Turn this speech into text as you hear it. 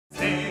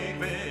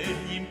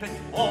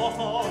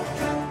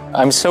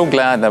I'm so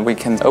glad that we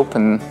can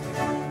open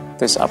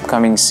this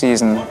upcoming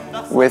season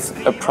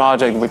with a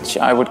project which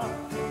I would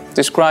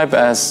describe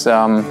as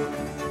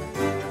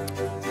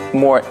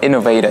more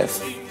innovative.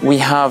 We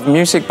have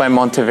music by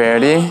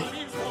Monteverdi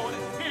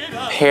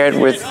paired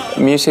with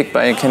music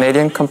by a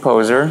Canadian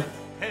composer.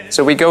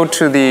 So we go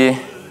to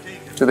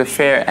the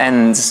fair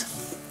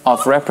ends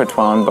of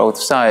repertoire on both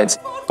sides.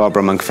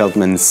 Barbara Monk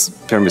Feldman's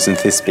Pyramus and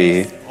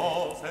Thisbe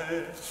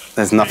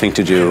has nothing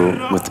to do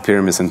with the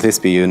Pyramus and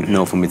Thisbe you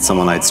know from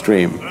Midsummer Night's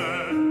Dream.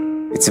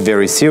 It's a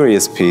very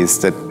serious piece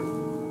that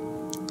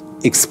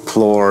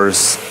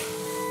explores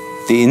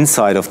the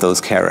inside of those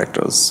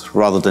characters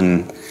rather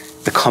than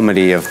the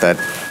comedy of that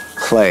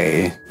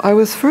play. I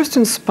was first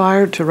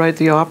inspired to write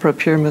the opera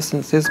Pyramus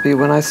and Thisbe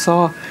when I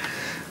saw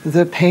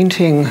the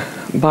painting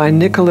by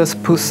Nicolas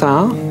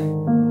Poussin.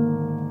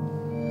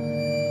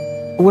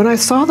 When I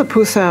saw the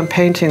Poussin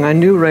painting, I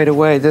knew right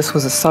away this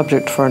was a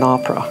subject for an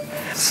opera.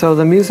 So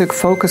the music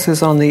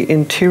focuses on the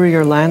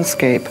interior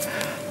landscape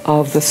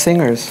of the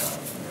singers,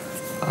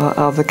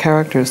 of the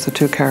characters, the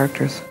two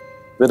characters.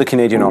 We're the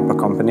Canadian Opera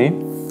Company,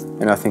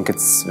 and I think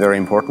it's very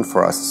important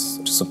for us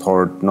to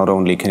support not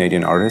only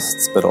Canadian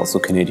artists, but also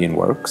Canadian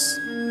works.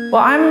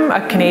 Well, I'm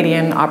a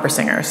Canadian opera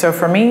singer, so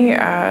for me,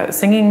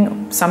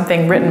 singing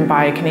something written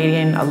by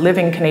a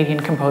living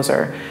Canadian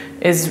composer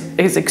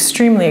is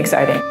extremely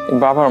exciting. In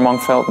Barbara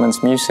Monk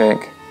Feldman's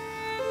music,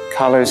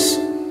 colors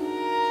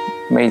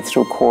made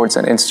through chords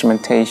and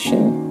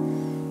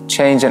instrumentation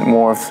change and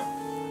morph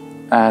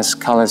as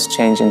colors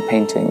change in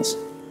paintings.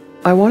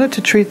 I wanted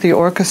to treat the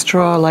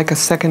orchestra like a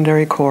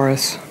secondary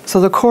chorus.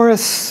 So the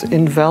chorus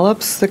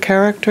envelops the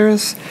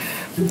characters,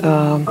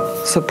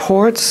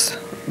 supports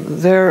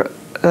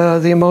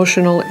the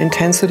emotional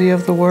intensity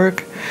of the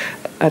work.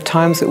 At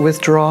times it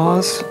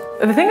withdraws.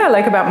 The thing I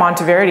like about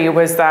Monteverdi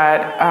was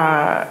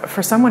that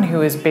for someone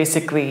who is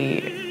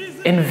basically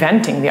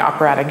inventing the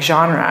operatic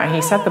genre,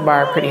 he set the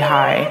bar pretty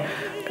high.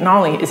 Not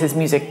only is his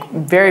music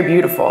very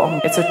beautiful,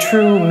 it's a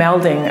true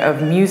melding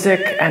of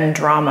music and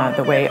drama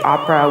the way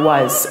opera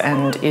was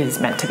and is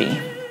meant to be.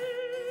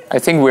 I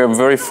think we're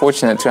very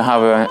fortunate to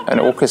have an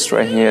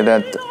orchestra here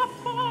that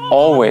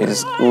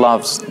always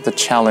loves the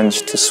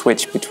challenge to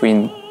switch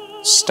between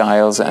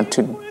styles and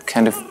to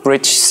kind of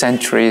bridge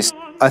centuries.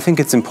 I think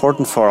it's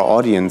important for our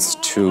audience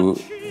to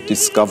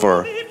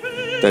discover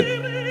that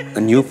a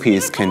new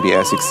piece can be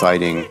as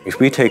exciting. If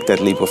we take that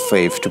leap of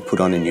faith to put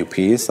on a new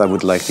piece, I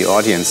would like the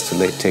audience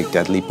to take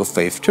that leap of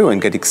faith too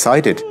and get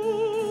excited